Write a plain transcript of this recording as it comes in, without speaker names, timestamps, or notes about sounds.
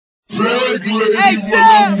Hey,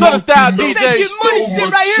 Teff! Southern style DJ. Get money shit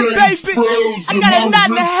right here, baby. I got a knot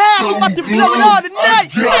and a half. I'm about to blow it all tonight.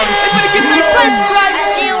 They better get that paper right.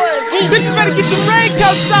 Bitches better get the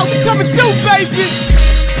raincoats out. We coming through, baby.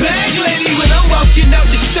 Bag lady, when I'm walking out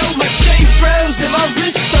the store, my chain froze and my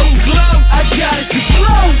wrist don't glow. I got it to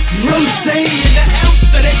blow. Rose in the ounce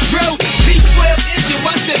of that dro. V12 engine,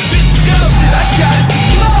 watch that bitch go. I got it to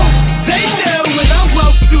blow. They know when I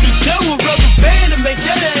walk through the door, a rubber band to make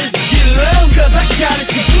that ass get low. Cause I got it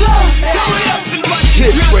to blow. Throw it up and watch it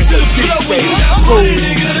drop to the floor. When you got money,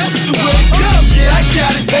 nigga, that's the way it goes. Yeah, I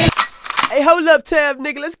got it. Hey, hold up, Teff,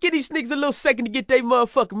 nigga. Let's get these niggas a little second to get their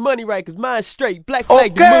motherfucking money right, cause mine's straight. Black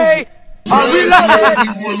flag the movie. Are we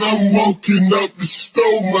live? When I'm walking out the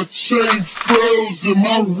store, my chain froze and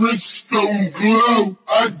my wrist don't glow.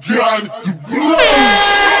 I got it to blow.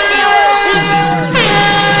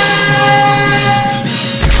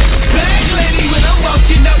 Bag lady, when I'm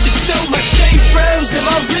walking out the store, my chain froze and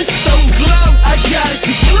my wrist don't glow. I got it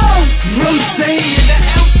to blow. Rose in the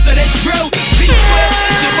ounce of that dro. V12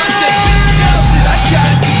 engine, watch that bitch go. I got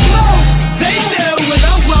it to blow. They know when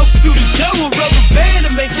I walk through the door, a rubber band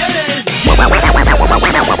to make that ass.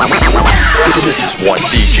 This is one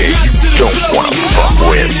DJ you don't wanna fuck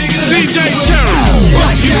with. DJ Teff.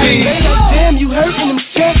 What you mean? Damn, you hurting them,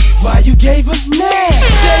 Teff. Why you gave him mad?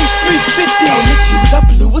 Stage 350 on the juice, I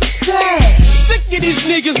blew a stack. Sick of these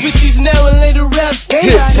niggas with these now and later raps. They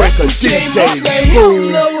breaker DJ. They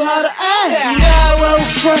don't know how to act. Now I'm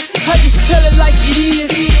front, I just tell it like it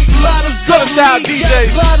is. Models on me, got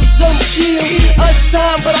bottoms on chill.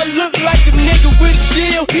 Unsigned, but I look like a nigga with a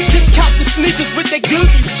deal. Just cop the sneakers with that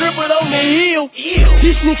Gucci scribbled on the heel.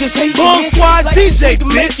 These niggas hate me, Squad like DJ, nigga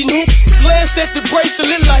making hits. Glanced at the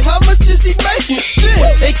bracelet like, how much is he making? Shit,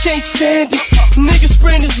 they can't stand it. Nigga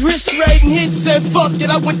spraying his wrist right and hit, said fuck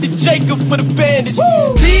it, I went to Jacob for the bandage.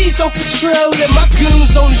 D's on patrol and my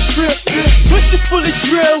goons on the strip. Switch it full of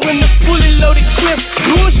drill and the fully loaded clip.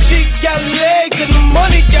 Bullshit got legs and the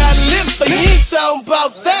money got lips. So you ain't talking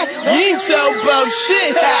about that, you ain't talking about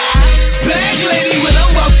shit. Bag lady, when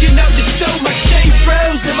I'm walking out the store, my chain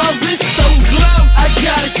froze and my wrist don't glow. I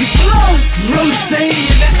got it to blow. Rose in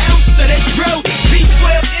the ounce of that dro.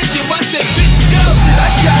 V12 engine, watch that bitch go. I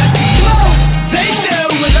got it to blow. They know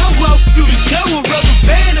when I walk through the door, a rubber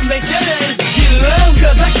band to make that ass get low.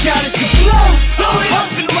 Cause I got it to blow. Throw it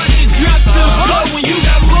up and watch it drop to the floor. When you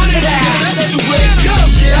got money, nigga, that's the way it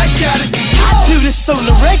goes. Yeah, I got it to blow. I do this on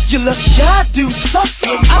the regular, y'all do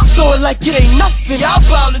something. I throw it like it ain't nothing. Y'all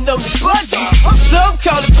ballin' on the budget. Some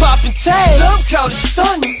call it poppin' tags, some call it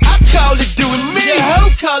stunning. I call it doing me. Your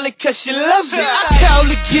hoe call it cause she loves it. I call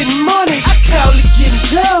it getting money, I call it getting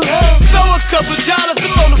dough. Throw a couple dollars,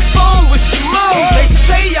 I'm on the phone with Simone. They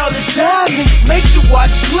say all the diamonds make the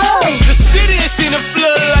watch glow. The city has seen a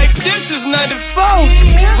flood like this is 94.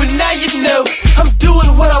 But now you know, I'm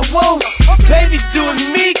doing what I want. Baby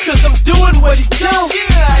doing me cause I'm doing what he don't.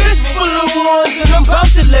 Fist full of ones and I'm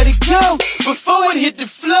about to let it go. Before it hit the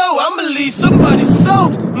flow, I'ma leave somebody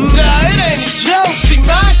soaked. Nah, it ain't a joke. See,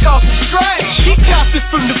 mine cost from scratch. He copped it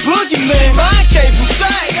from the boogeyman. Mine came from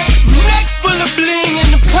Saks. Neck full of bling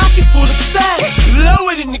and the pocket full of stacks. Blow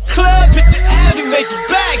it in the club, hit the ab and make it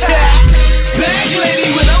back. Bag lady,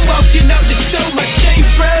 when I'm walking out the store, my chain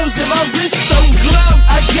froze and my wrist don't glow.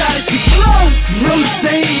 I got it to blow. Rose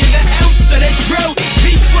in the ounce of that dro.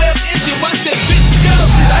 V12 engine, watch that bitch go.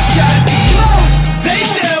 I got it to blow. They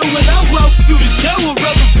know when I walk through the door, a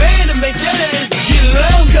rubber band to make that ass get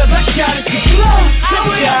low. Cause I got it to blow. Throw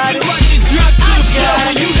it up and watch it drop to the floor.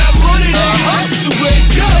 When you got money, nigga, that's the way it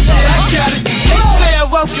goes. Yeah, I got it. They say I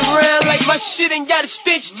walk around like my shit ain't got a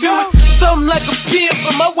stitch to it. Something like a pimp,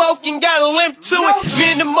 but my walking got a limp to it.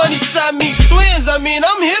 Me and the money Siamese twins, I mean,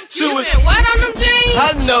 I'm hip to it. What on them jeans?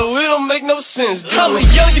 I know, it don't make no sense, dude. I'm a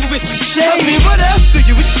youngin' with some change. I mean, what else do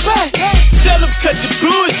you expect? Tell them cut the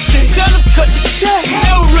bullshit, tell them cut the check.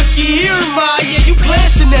 No rookie here in my, yeah, you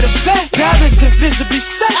glancing at a back. Diamonds invisibly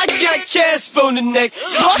set. I got cash on the neck,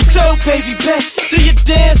 so I told baby back, do you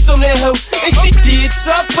dance on that hoe? And she did,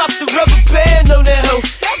 so I popped the rubber band on that hoe.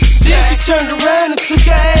 Then she turned around and took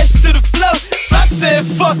her ass to the floor. So I said,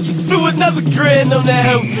 fuck you, threw another grand on that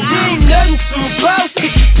hoe. He ain't nothing to a boss.